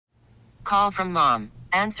call from mom.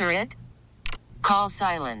 Answer it. Call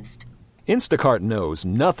silenced. Instacart knows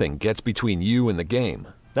nothing gets between you and the game.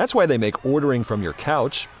 That's why they make ordering from your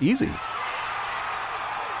couch easy.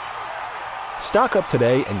 Stock up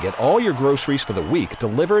today and get all your groceries for the week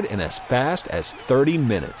delivered in as fast as 30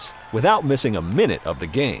 minutes without missing a minute of the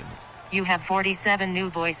game. You have 47 new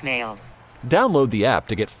voicemails. Download the app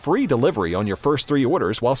to get free delivery on your first 3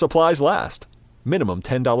 orders while supplies last. Minimum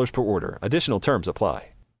 $10 per order. Additional terms apply.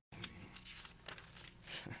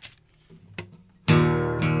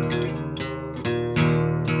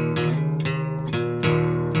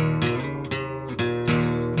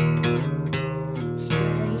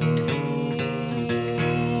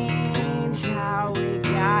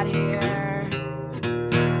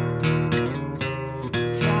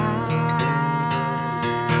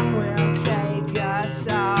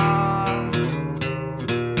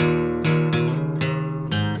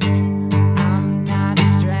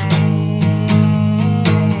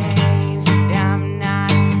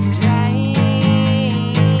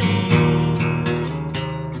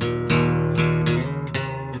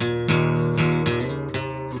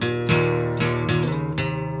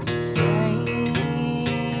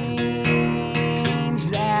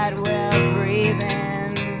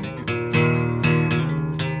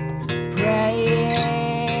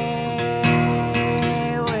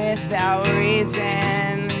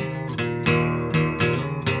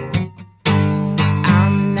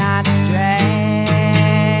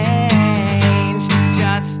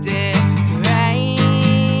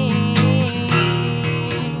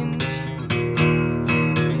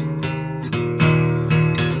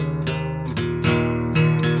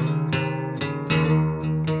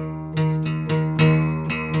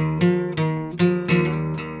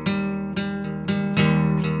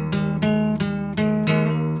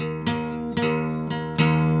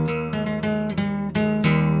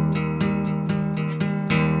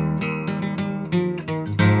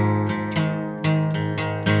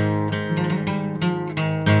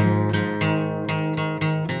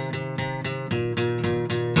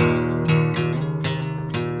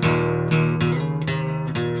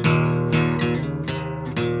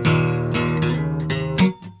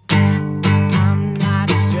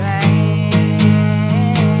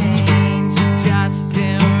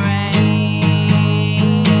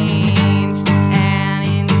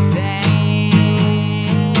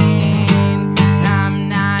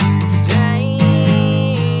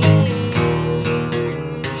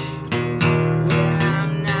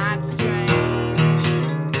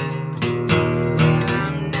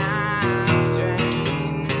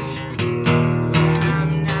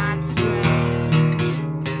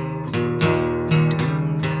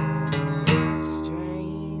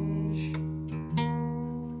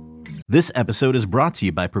 This episode is brought to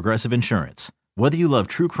you by Progressive Insurance. Whether you love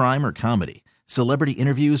true crime or comedy, celebrity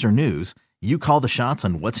interviews or news, you call the shots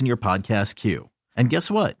on what's in your podcast queue. And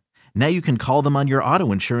guess what? Now you can call them on your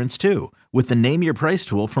auto insurance too with the Name Your Price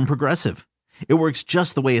tool from Progressive. It works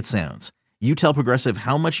just the way it sounds. You tell Progressive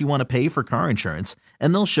how much you want to pay for car insurance,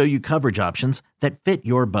 and they'll show you coverage options that fit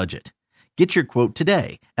your budget. Get your quote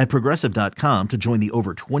today at Progressive.com to join the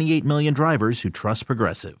over 28 million drivers who trust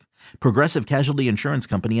Progressive. Progressive Casualty Insurance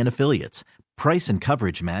Company and Affiliates. Price and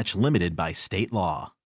coverage match limited by state law.